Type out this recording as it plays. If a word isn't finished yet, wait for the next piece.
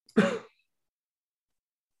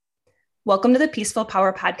Welcome to the Peaceful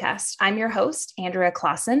Power Podcast. I'm your host, Andrea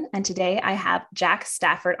Clausen, and today I have Jack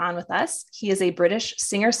Stafford on with us. He is a British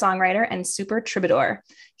singer-songwriter and super troubadour.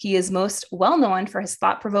 He is most well known for his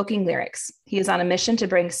thought-provoking lyrics. He is on a mission to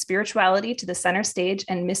bring spirituality to the center stage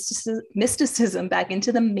and mysticism back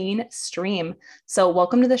into the mainstream. So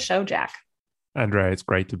welcome to the show, Jack. Andrea, it's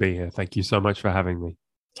great to be here. Thank you so much for having me.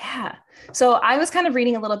 Yeah. So I was kind of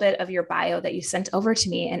reading a little bit of your bio that you sent over to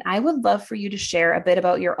me, and I would love for you to share a bit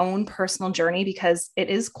about your own personal journey because it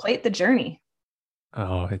is quite the journey.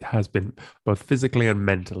 Oh, it has been both physically and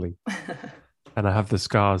mentally, and I have the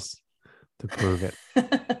scars to prove it.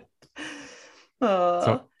 Oh.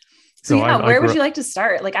 So, So so yeah, I where would grew you up. like to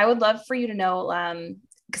start? Like I would love for you to know,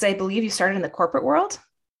 because I believe you started in the corporate world.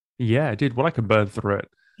 Yeah, I did. Well, I can burn through it.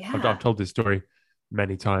 I've Yeah. told this story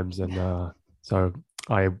many times, and Yeah. so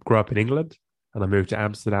I grew up in England, and I moved to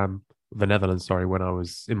Amsterdam, the Netherlands. Sorry, when I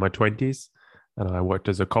was in my 20s, and I worked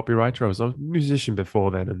as a copywriter. I was a musician before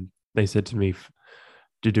then, and they said to me,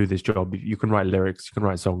 to do this job, you can write lyrics, you can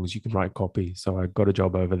write songs, you can write copy. So I got a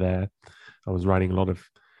job over there. I was writing a lot of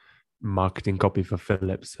marketing copy for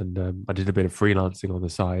Philips, and I did a bit of freelancing on the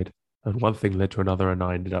side. And one thing led to another, and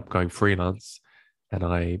I ended up going freelance. And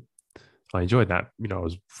I enjoyed that. You know, I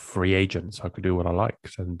was free agent, so I could do what I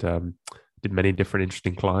liked, and did many different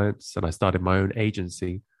interesting clients. And I started my own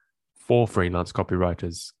agency for freelance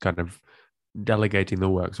copywriters, kind of delegating the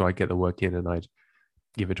work. So I get the work in, and I'd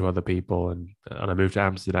give it to other people. And I moved to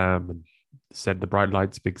Amsterdam and said the bright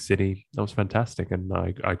lights, big city. That was fantastic. And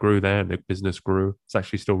I grew there, and the business grew. It's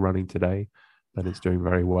actually still running today, and it's doing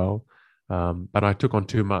very well. But I took on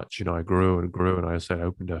too much. You know, I grew and grew, and I also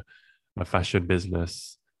opened a fashion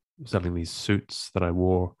business selling these suits that I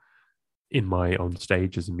wore in my on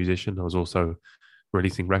stage as a musician. I was also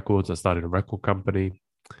releasing records. I started a record company,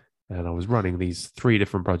 and I was running these three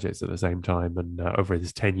different projects at the same time. And over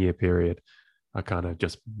this 10-year period, I kind of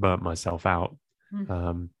just burnt myself out. Mm.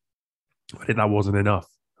 Um, I think that wasn't enough.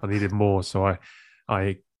 I needed more. So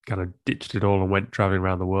I kind of ditched it all and went traveling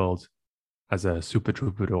around the world as a super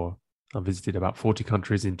troubadour. I visited about 40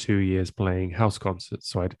 countries in 2 years playing house concerts.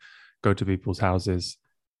 So I'd go to people's houses,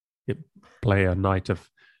 play a night of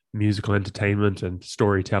musical entertainment and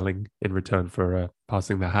storytelling in return for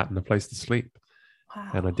passing the hat and a place to sleep.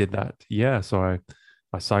 And I Wow. did that. Yeah. So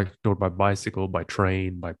I cycled by bicycle, by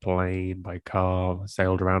train, by plane, by car,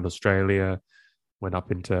 sailed around Australia, went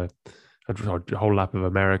up into a whole lap of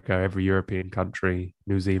America, every European country,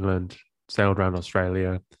 New Zealand, sailed around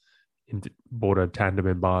Australia, bought a tandem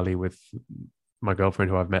in Bali with my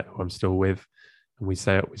girlfriend who I've met, who I'm still with. And we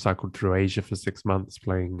cycled through Asia for 6 months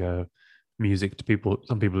playing music to people,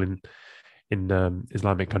 some people in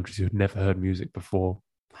Islamic countries who'd never heard music before.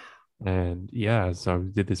 And yeah, so I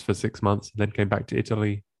did this for 6 months and then came back to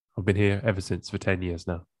Italy. I've been here ever since for 10 years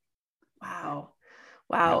now. Wow.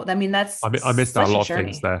 Yeah. Wow. I mean, that's I missed out a such a lot of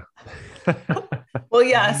things journey. there. Well,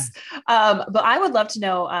 yes. But I would love to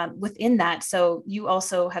know within that. So you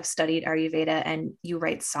also have studied Ayurveda and you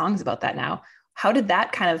write songs about that now. How did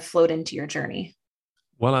that kind of float into your journey?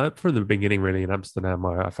 Well, from the beginning, really, in Amsterdam,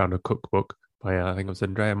 I found a cookbook by, I think it was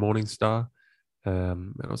Andrea Morningstar.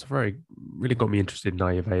 And it was really got me interested in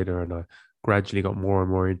Ayurveda, and I gradually got more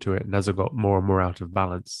and more into it. And as I got more and more out of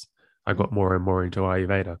balance, I Mm. got more and more into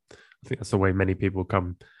Ayurveda. I think that's the way many people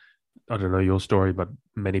come. I don't know your story, but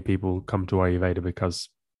many people come to Ayurveda because,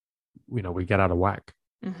 you know, we get out of whack.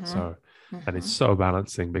 Mm-hmm. So, and it's Mm-hmm. so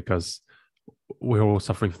balancing because we're all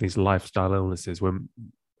suffering from these lifestyle illnesses when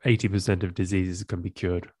 80% of diseases can be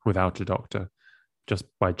cured without a doctor just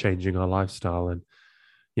by changing our lifestyle. And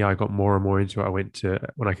yeah, I got more and more into it.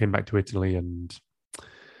 When I came back to Italy, and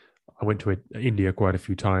I went to India quite a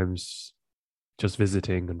few times, just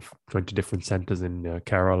visiting and going to different centers in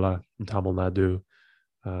Kerala and Tamil Nadu.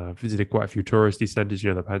 Visited quite a few touristy centers,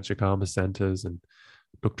 the Panchakarma centers, and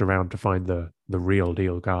looked around to find the real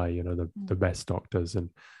deal guy, the best doctors. And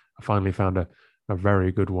I finally found a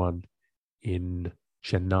very good one in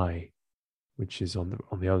Chennai, which is on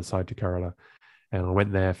the other side to Kerala. And I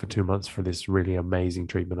went there for 2 months for this really amazing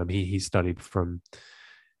treatment. I mean, he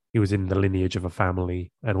was in the lineage of a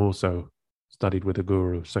family and also studied with a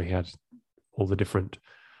guru. So he had all the different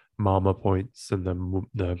Marma points and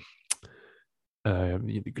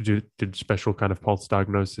you could did special kind of pulse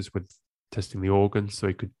diagnosis with testing the organs. So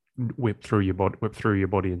he could whip through your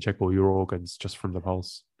body and check all your organs just from the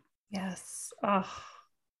pulse. Yes. Oh,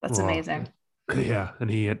 that's Wow. amazing. Yeah. And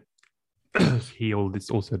he had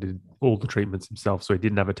also did all the treatments himself. So he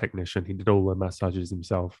didn't have a technician. He did all the massages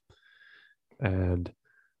himself. And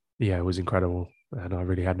yeah, it was incredible. And I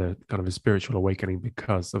really had a kind of a spiritual awakening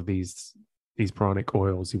because of these pranic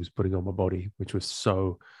oils he was putting on my body, which was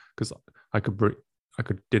so because I could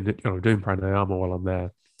doing pranayama while I'm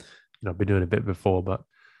there. I've been doing a bit before, but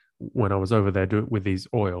when I was over there doing with these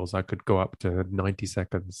oils, I could go up to 90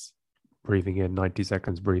 seconds breathing in, 90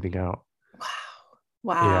 seconds breathing out.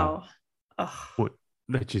 Wow. Yeah, Wow. Oh,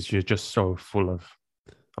 which is you're just so full of.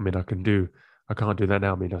 I mean, I can't do that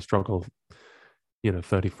now. I mean, I struggle,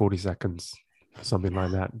 30, 40 seconds, something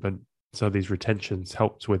like that. But so these retentions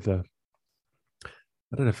helped with I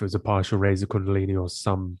don't know if it was a partial raise of Kundalini or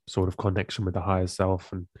some sort of connection with the higher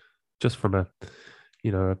self, and just from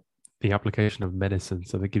you know, the application of medicine.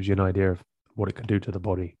 So that gives you an idea of what it can do to the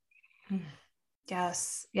body.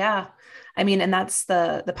 yes. Yeah. I mean, and that's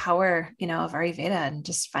the power, of Ayurveda, and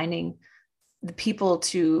just finding the people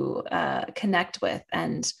to connect with.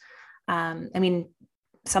 And I mean,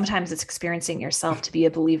 sometimes it's experiencing yourself to be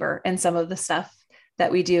a believer in some of the stuff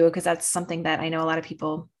that we do, because that's something that I know a lot of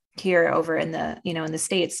people here over in the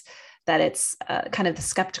States, that it's kind of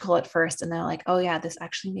skeptical at first, and they're like, oh yeah, this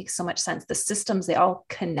actually makes so much sense. The systems, they all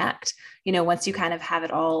connect, once you kind of have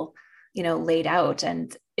it all, laid out,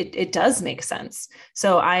 and it does make sense.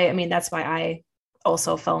 So I mean, that's why I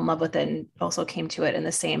also fell in love with it, and also came to it in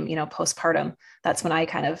the same, postpartum. That's when I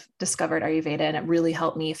kind of discovered Ayurveda, and it really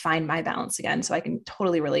helped me find my balance again. So I can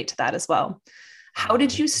totally relate to that as well. How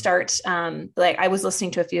did you start? Like, I was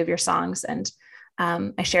listening to a few of your songs, and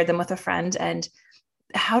I shared them with a friend. And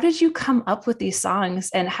how did you come up with these songs,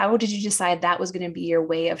 and how did you decide that was going to be your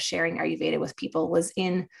way of sharing Ayurveda with people, was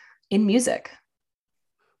in music?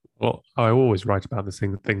 Well, I always write about the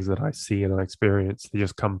same things that I see and I experience. They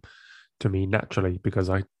just come to me naturally because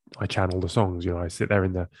I channel the songs. I sit there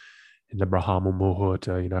in the Brahma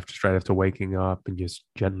Muhurta, after waking up, and just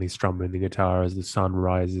gently strumming the guitar as the sun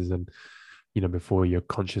rises, and before your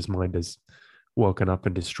conscious mind has woken up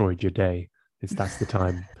and destroyed your day. That's the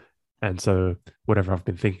time. And so whatever I've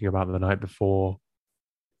been thinking about the night before,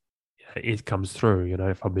 it comes through.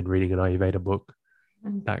 If I've been reading an Ayurveda book,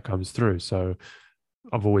 that comes through. So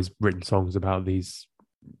I've always written songs about these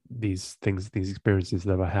things, these experiences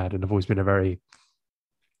that I've had, and I've always been a very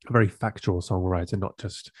factual songwriter, not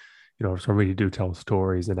just so I really do tell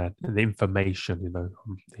stories and the information,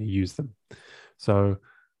 they use them. So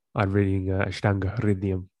I'm reading Ashtanga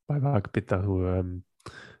Hridyam by Bhagavad, who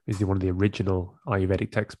is one of the original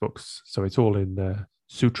Ayurvedic textbooks. So it's all in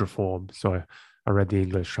sutra form. So I read the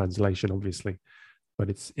English translation, obviously, but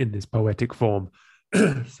it's in this poetic form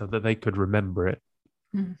so that they could remember it.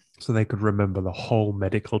 Mm. So they could remember the whole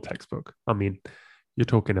medical textbook. I mean, you're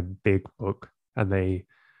talking a big book, and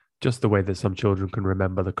just the way that some children can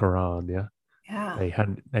remember the Quran, yeah? Yeah. They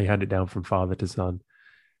hand it down from father to son.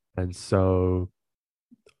 And so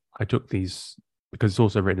I took these because it's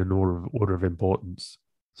also written in order of importance.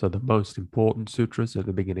 So the most important sutras at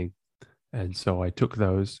the beginning. And so I took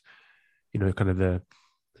those, kind of the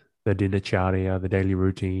dinacharya, the daily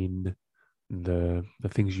routine, the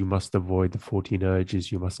things you must avoid, the 14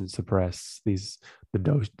 urges you mustn't suppress, the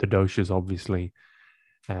doshas, obviously.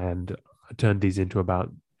 And I turned these into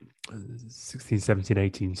about 16, 17,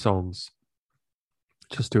 18 songs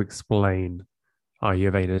just to explain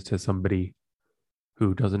Ayurveda to somebody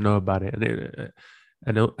who doesn't know about it.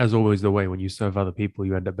 And as always, the way when you serve other people,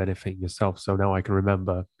 you end up benefiting yourself. So now I can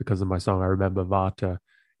remember, because of my song, I remember Vata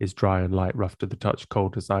is dry and light, rough to the touch,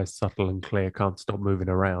 cold as ice, subtle and clear, can't stop moving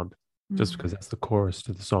around. Just because that's the chorus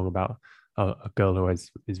to the song about a girl who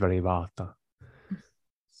is very Vata.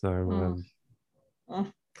 So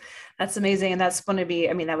that's amazing. And that's going to be,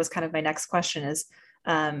 I mean, that was kind of my next question is,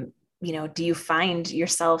 do you find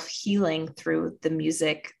yourself healing through the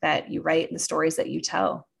music that you write and the stories that you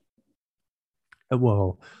tell?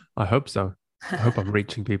 Well, I hope so. I hope I'm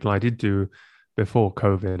reaching people. I did do, before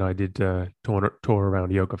COVID, I did tour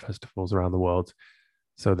around yoga festivals around the world.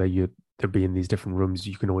 So they'd be in these different rooms.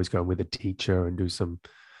 You can always go in with a teacher and do some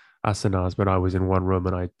asanas. But I was in one room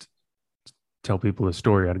and I'd tell people a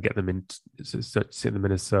story. I'd get them in, sit them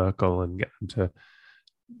in a circle and get them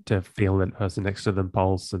to feel that person next to them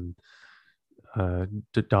pulse, and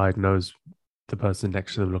to diagnose the person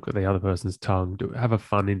next to them, look at the other person's tongue, to have a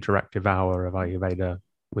fun interactive hour of Ayurveda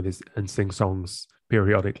with his, and sing songs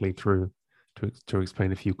periodically through to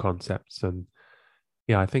explain a few concepts. And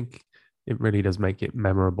yeah, I think it really does make it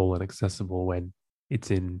memorable and accessible when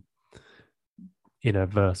it's in a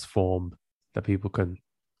verse form that people can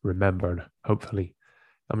remember. And hopefully,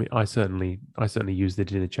 I mean, I certainly use the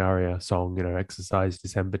Dinacharya song, exercise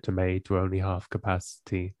December to May to only half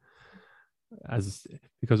capacity,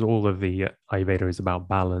 because all of the Ayurveda is about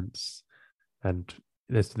balance, and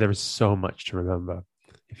there is so much to remember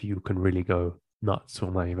if you can really go nuts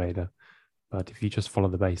on Ayurveda. But if you just follow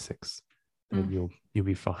the basics, then you'll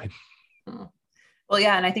be fine. Well, Well,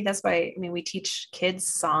 yeah. And I think that's why, I mean, we teach kids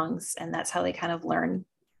songs and that's how they kind of learn,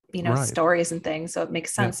 Right. stories and things. So it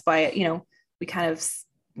makes Yeah. sense why, we kind of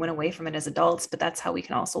went away from it as adults, but that's how we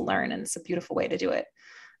can also learn. And it's a beautiful way to do it.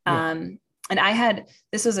 Yeah. And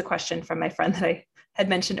this was a question from my friend that I had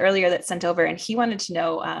mentioned earlier that sent over, and he wanted to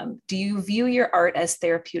know, do you view your art as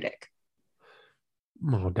therapeutic?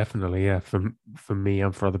 Oh, definitely. Yeah. For me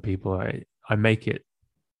and for other people, I make it.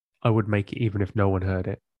 I would make it even if no one heard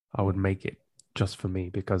it. I would make it just for me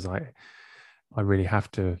because I really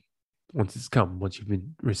have to. Once you've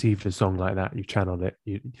been received a song like that, you've channeled it.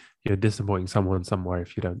 You're disappointing someone somewhere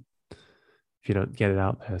if you don't get it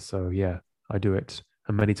out there. So yeah, I do it.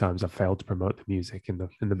 And many times I've failed to promote the music in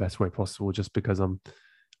the best way possible just because I'm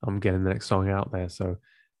getting the next song out there. So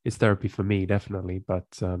it's therapy for me, definitely.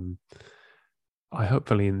 But I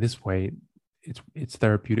hopefully in this way it's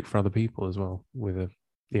therapeutic for other people as well with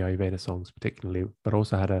the Ayurveda songs particularly, but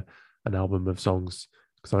also had an album of songs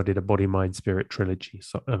because I did a body, mind, spirit trilogy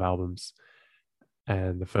of albums.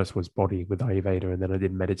 And the first was body with Ayurveda, and then I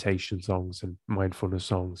did meditation songs and mindfulness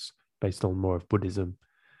songs based on more of Buddhism.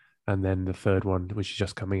 And then the third one, which is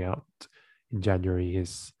just coming out in January,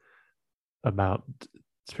 is about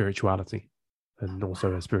spirituality and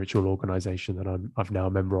also a spiritual organization that I've now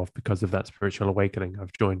a member of because of that spiritual awakening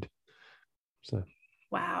I've joined. So,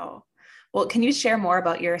 Wow. Well, can you share more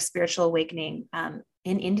about your spiritual awakening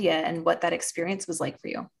in India and what that experience was like for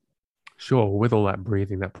you? sure, with all that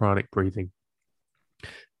breathing, that pranic breathing,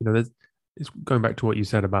 it's going back to what you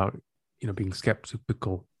said about, being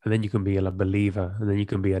skeptical, and then you can be a believer, and then you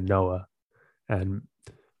can be a knower. And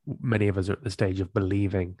many of us are at the stage of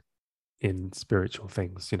believing in spiritual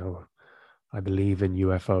things. I believe in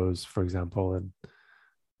UFOs, for example,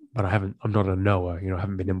 but I'm not a knower, I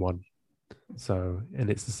haven't been in one. So, and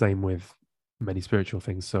it's the same with many spiritual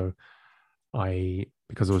things. So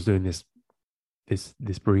because I was doing this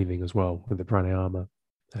breathing as well with the pranayama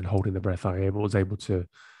and holding the breath, I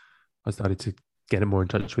started to get more in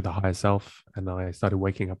touch with the higher self, and I started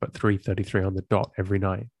waking up at 3:33 on the dot every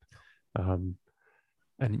night. And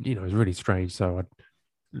it was really strange. So I'd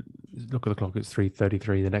look at the clock, it's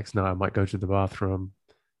 3:33. The next night I might go to the bathroom,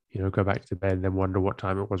 go back to bed, and then wonder what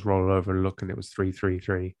time it was, roll over and look, and it was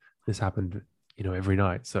 3:33. This happened, every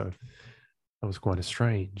night. So that was quite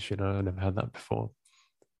strange, I never had that before.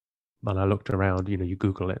 And I looked around, you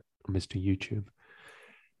Google it on Mr. YouTube,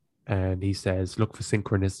 and he says, look for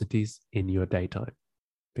synchronicities in your daytime,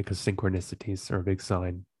 because synchronicities are a big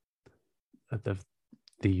sign of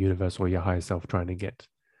the universe or your higher self trying to get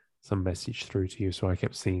some message through to you. So I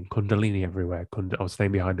kept seeing Kundalini everywhere. I was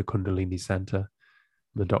staying behind the Kundalini center.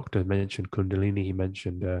 The doctor mentioned Kundalini. He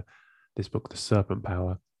mentioned this book, The Serpent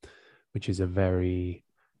Power, which is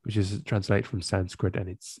translated from Sanskrit, and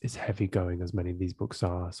it's heavy going, as many of these books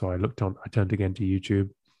are. So I turned again to YouTube.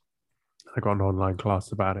 I got an online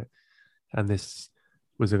class about it. And this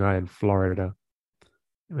was a guy in Florida,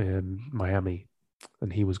 in Miami,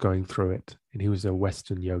 and he was going through it. And he was a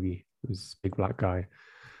Western yogi. He was a big black guy.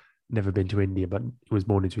 Never been to India, but he was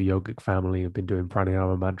born into a yogic family. Had been doing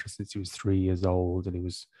pranayama mantra since he was 3 years old, and he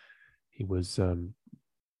was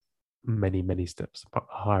many steps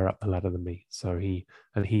higher up the ladder than me. So he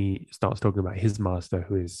starts talking about his master,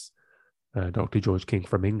 who is Dr. George King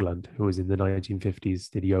from England, who was in the 1950s,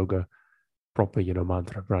 did yoga, proper,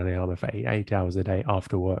 mantra pranayama for 8 hours a day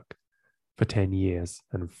after work for 10 years,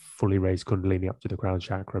 and fully raised Kundalini up to the crown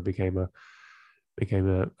chakra, became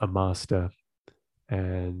a master.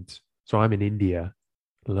 And so I'm in India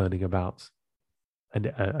learning about and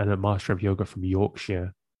a master of yoga from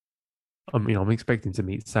Yorkshire. I'm expecting to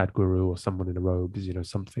meet Sadhguru or someone in the robes,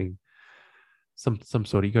 something, some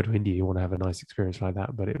sort of, you go to India, you want to have a nice experience like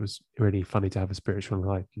that. But it was really funny to have a spiritual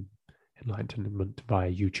enlightenment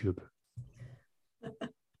via YouTube.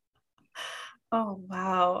 Oh,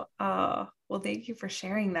 wow. Well, thank you for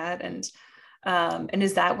sharing that. And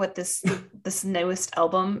is that what this newest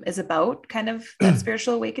album is about, kind of that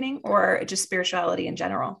spiritual awakening, or just spirituality in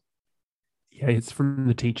general? Yeah, it's from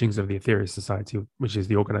the teachings of the Aetherius Society, which is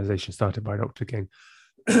the organization started by Dr. King.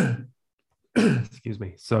 Excuse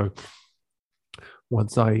me. So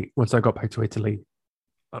once I got back to Italy,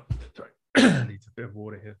 sorry, I need a bit of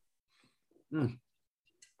water here.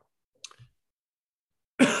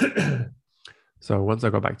 So once I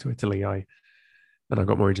got back to Italy, I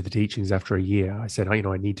got more into the teachings after a year. I said, I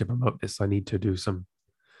need to promote this. I need to do some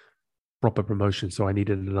proper promotion. So I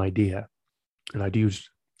needed an idea. And I'd used,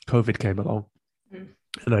 COVID came along,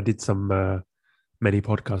 and I did some many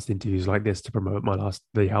podcast interviews like this to promote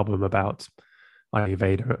the album about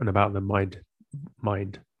Ayurveda and about the mind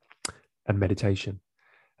and meditation.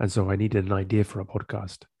 And so I needed an idea for a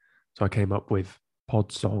podcast. So I came up with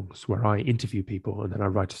pod songs where I interview people and then I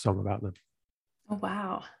write a song about them. Oh,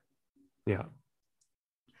 wow. Yeah.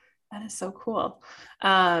 That is so cool.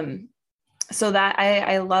 So that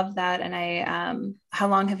I love that. And how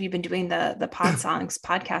long have you been doing the Pod Songs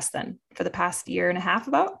podcast then? For the past year and a half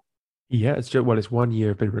about? Yeah, it's just, well, it's 1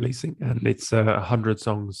 year I've been releasing, and it's 100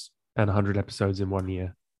 songs and 100 episodes in 1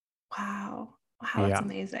 year. Wow. Wow, that's Yeah,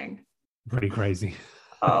 amazing. pretty crazy.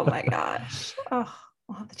 Oh my gosh. Oh,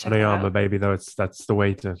 I'll have to check that Pranayama, out. baby, though, that's the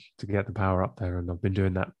way to get the power up there. And I've been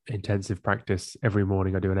doing that intensive practice every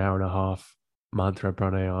morning. I do an hour and a half mantra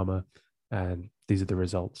pranayama, and these are the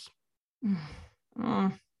results.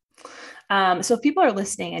 Mm. Mm. So if people are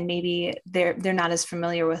listening and maybe they're not as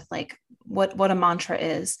familiar with like what a mantra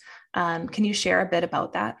is, can you share a bit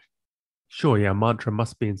about that? Sure, yeah, mantra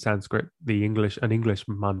must be in Sanskrit. An English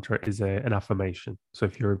mantra is an affirmation. So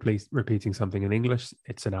if you're repeating something in English,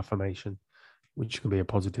 it's an affirmation, which can be a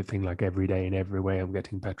positive thing, like every day in every way I'm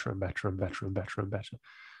getting better and better and better and better and better.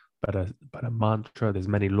 But a mantra, there's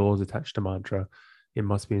many laws attached to mantra. It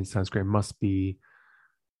must be in Sanskrit. It must be,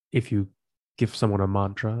 if you give someone a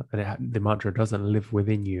mantra and the mantra doesn't live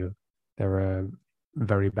within you, there are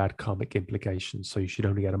very bad karmic implications. So you should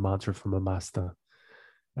only get a mantra from a master.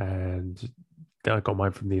 And I got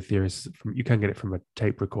mine from the Aetherius. You can get it from a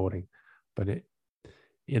tape recording, but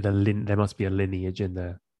there must be a lineage in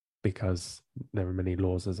there, because there are many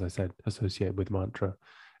laws, as I said, associated with mantra,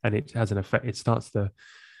 and it has an effect. It starts the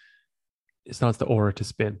aura to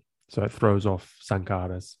spin, so it throws off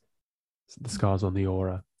sankharas, the scars on the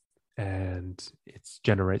aura, and it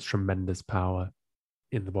generates tremendous power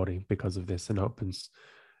in the body because of this, and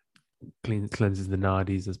cleanses the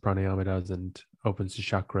nadis as pranayama does, and opens the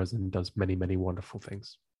chakras and does many, many wonderful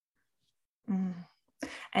things. Mm.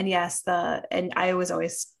 And yes, and I was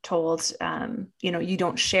always told, you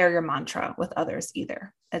don't share your mantra with others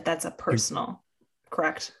either. That's a personal,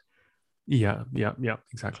 correct? Yeah,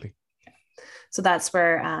 exactly. So that's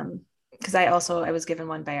where, because I was given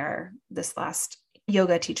one by this last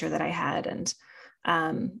yoga teacher that I had, and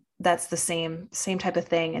that's the same type of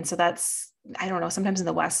thing. And so that's, I don't know, sometimes in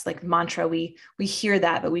the West, like mantra, we hear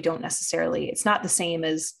that, but we don't necessarily, it's not the same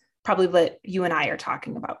as probably what you and I are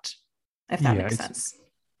talking about, if that makes sense.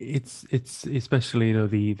 It's especially,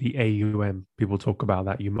 the AUM, people talk about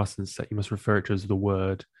that. You must refer it to as the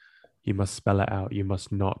word. You must spell it out. You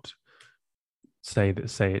must not say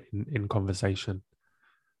it in conversation.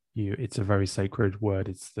 It's a very sacred word.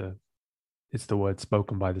 It's the word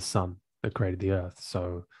spoken by the sun that created the earth.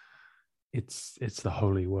 So it's the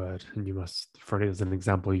holy word, and you must, for it as an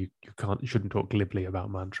example, you shouldn't talk glibly about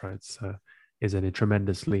mantra. It's a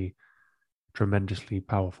tremendously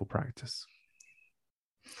powerful practice.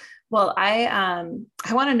 Well, I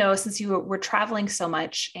want to know, since you were traveling so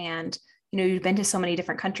much, and you've been to so many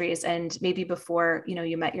different countries, and maybe before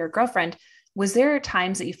you met your girlfriend, was there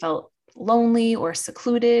times that you felt lonely or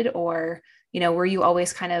secluded, or were you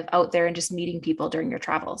always kind of out there and just meeting people during your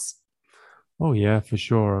travels? Oh yeah, for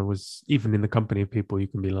sure. I was, even in the company of people, you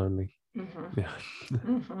can be lonely. Mm-hmm. Yeah.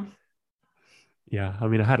 Mm-hmm. Yeah, I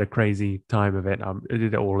mean, I had a crazy time of it. I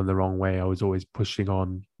did it all in the wrong way. I was always pushing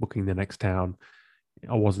on, booking the next town.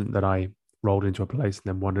 I wasn't that I rolled into a place and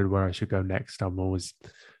then wondered where I should go next. I'm always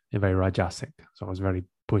very rajasic, so I was very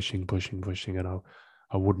pushing, and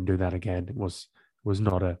I wouldn't do that again. It was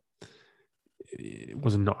not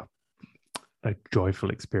a joyful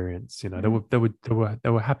experience. Mm-hmm.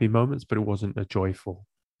 There were happy moments, but it wasn't a joyful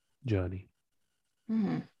journey.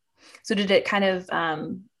 Mm-hmm. So did it kind of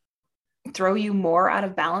throw you more out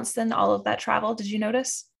of balance than all of that travel? Did you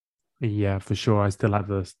notice? Yeah, for sure. I still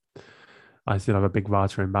have a big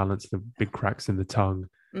vata imbalance, the big cracks in the tongue,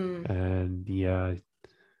 Mm. and yeah,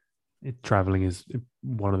 traveling is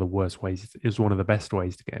one of the worst ways. It's one of the best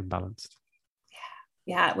ways to get imbalanced.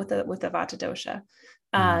 Yeah, with the vata dosha.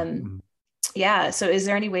 Mm-hmm. Yeah. So is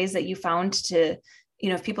there any ways that you found to,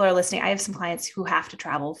 if people are listening, I have some clients who have to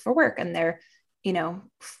travel for work, and they're,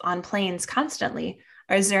 on planes constantly.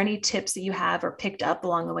 Or is there any tips that you have or picked up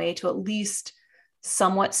along the way to at least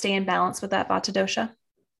somewhat stay in balance with that vata dosha?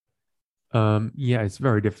 Yeah, it's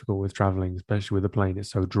very difficult with traveling, especially with a plane. It's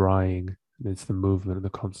so drying. It's the movement and the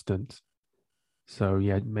constant. So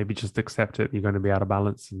yeah, maybe just accept it. You're going to be out of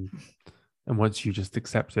balance, and once you just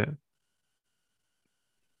accept it,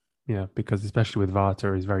 yeah, because especially with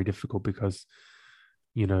vata, is very difficult, because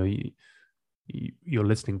you know you're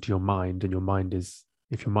listening to your mind, and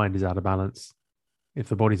if your mind is out of balance, if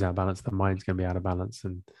the body's out of balance, the mind's going to be out of balance,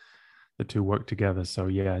 and the two work together. So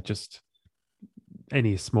yeah, just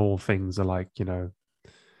any small things are like, trying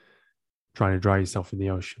to dry yourself in the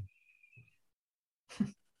ocean.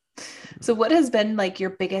 So what has been like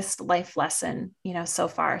your biggest life lesson, so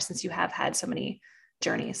far, since you have had so many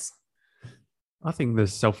journeys? I think the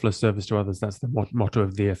selfless service to others, that's the motto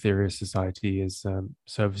of the Aetherius Society, is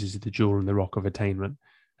service is the jewel in the rock of attainment.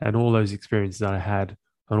 And all those experiences I had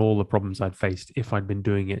and all the problems I'd faced, if I'd been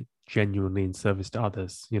doing it genuinely in service to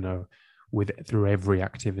others, through every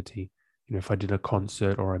activity, if I did a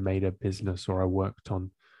concert or I made a business or I worked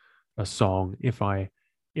on a song, if I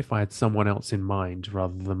had someone else in mind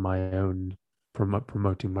rather than my own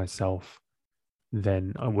promoting myself,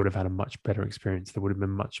 then I would have had a much better experience. There would have been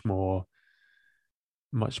much more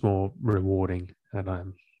rewarding, and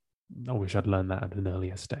I wish I'd learned that at an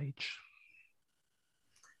earlier stage.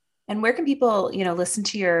 And where can people, listen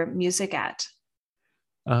to your music at?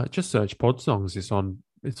 Just search Pod Songs. It's on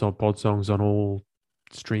Pod Songs on all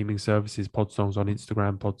streaming services. Pod Songs on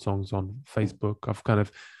Instagram. Pod Songs on Facebook. I've kind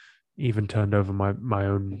of even turned over my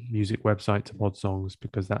own music website to Pod Songs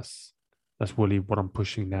because that's really what I'm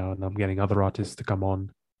pushing now, and I'm getting other artists to come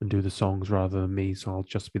on and do the songs rather than me. So I'll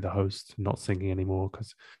just be the host, not singing anymore.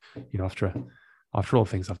 Because, after all the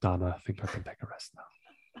things I've done, I think I can take a rest now.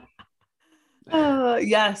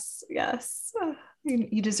 Yes.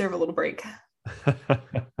 You deserve a little break.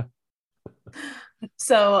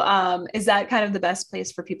 So is that kind of the best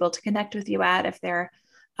place for people to connect with you at if they're,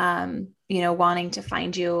 wanting to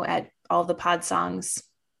find you at all the Pod Songs?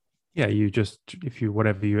 Yeah, if you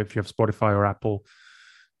have Spotify or Apple,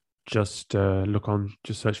 just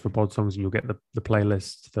search for Pod Songs and you'll get the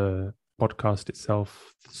playlist, the podcast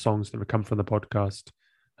itself, the songs that come from the podcast.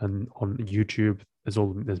 And on YouTube,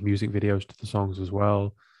 there's music videos to the songs as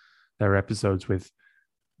well. There are episodes that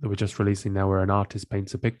we're just releasing now where an artist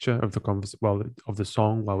paints a picture of of the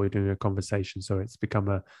song while we're doing a conversation. So it's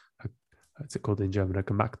become what's it called in German, a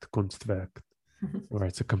gemachte Kunstwerk, where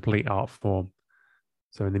it's a complete art form.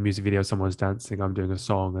 So in the music video, someone's dancing, I'm doing a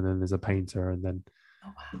song, and then there's a painter, and then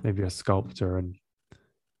maybe a sculptor, and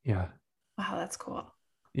yeah. Wow, that's cool.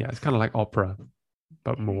 Yeah, it's kind of like opera,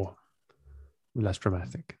 but less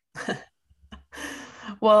dramatic.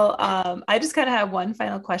 Well, I just kind of have one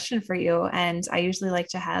final question for you, and I usually like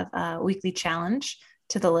to have a weekly challenge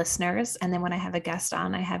to the listeners, and then when I have a guest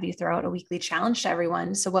on, I have you throw out a weekly challenge to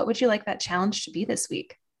everyone. So what would you like that challenge to be this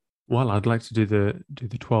week? Well, I'd like to do the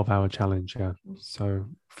 12-hour challenge. Yeah. So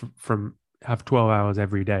have 12 hours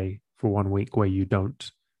every day for 1 week where you're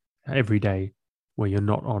not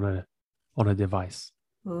on a device.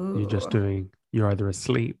 Ooh. You're either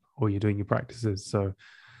asleep or you're doing your practices. So,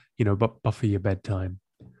 but buffer your bedtime.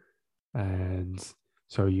 And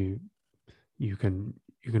so you can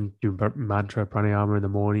do mantra pranayama in the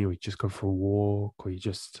morning, or you just go for a walk, or you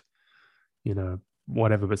just,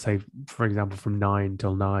 whatever, but say, for example, from 9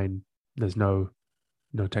 till 9, there's no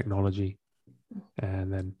technology,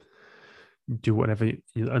 and then do whatever.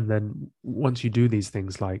 And then once you do these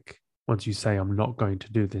things, like once you say, I'm not going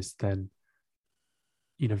to do this, then,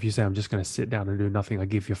 if you say, I'm just going to sit down and do nothing, I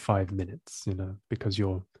give you 5 minutes, because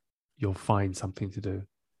you'll find something to do,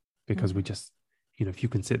 because we just, if you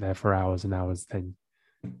can sit there for hours and hours, then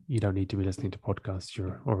you don't need to be listening to podcasts.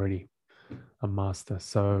 You're already a master.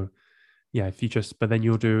 So yeah, but then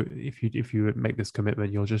if you make this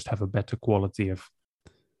commitment, you'll just have a better quality of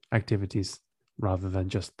activities rather than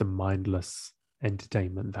just the mindless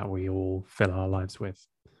entertainment that we all fill our lives with.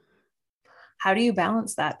 How do you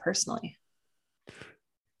balance that personally?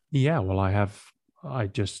 Yeah, well, I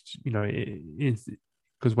just,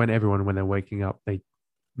 because when they're waking up,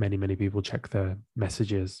 many people check their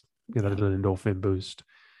messages, a little endorphin boost.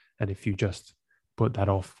 And if you just put that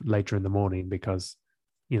off later in the morning because,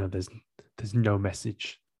 there's no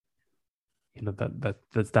message,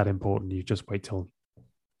 that's that important. You just wait till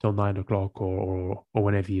 9 o'clock or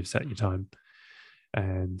whenever you've set your time,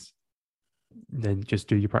 and then just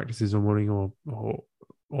do your practices in the morning,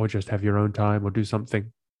 or just have your own time, or do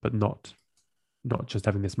something, but not just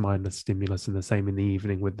having this mindless stimulus. And the same in the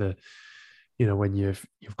evening with the, when you've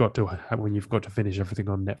got to finish everything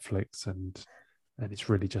on Netflix, and it's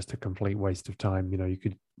really just a complete waste of time.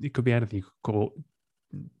 It could be anything. You could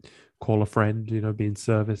call a friend, be in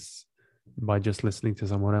service by just listening to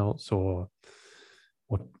someone else, or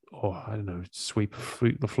I don't know, sweep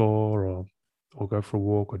the floor, or go for a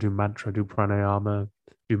walk, or do mantra, do pranayama,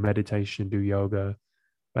 do meditation, do yoga,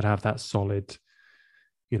 but have that solid,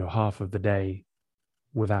 half of the day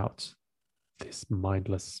without this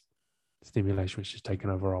mindless stimulation which has taken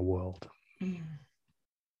over our world.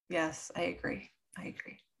 Yes, I agree.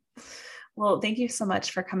 Well, thank you so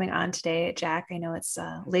much for coming on today, Jack. I know it's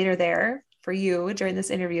later there for you during this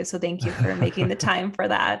interview, so thank you for making the time for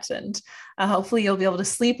that. And hopefully you'll be able to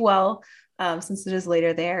sleep well since it is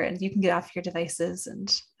later there, and you can get off your devices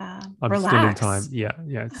and I'm relax. still in time. Yeah.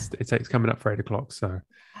 Yeah. It's coming up for 8 o'clock. So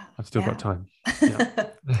I've still got time. Yeah.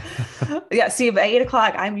 Yeah. See, by 8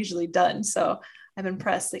 o'clock, I'm usually done. So I'm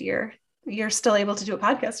impressed that you're still able to do a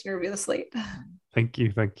podcast interview this late. Thank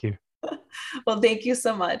you. Thank you. Well, thank you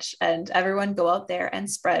so much. And everyone go out there and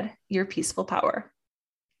spread your peaceful power.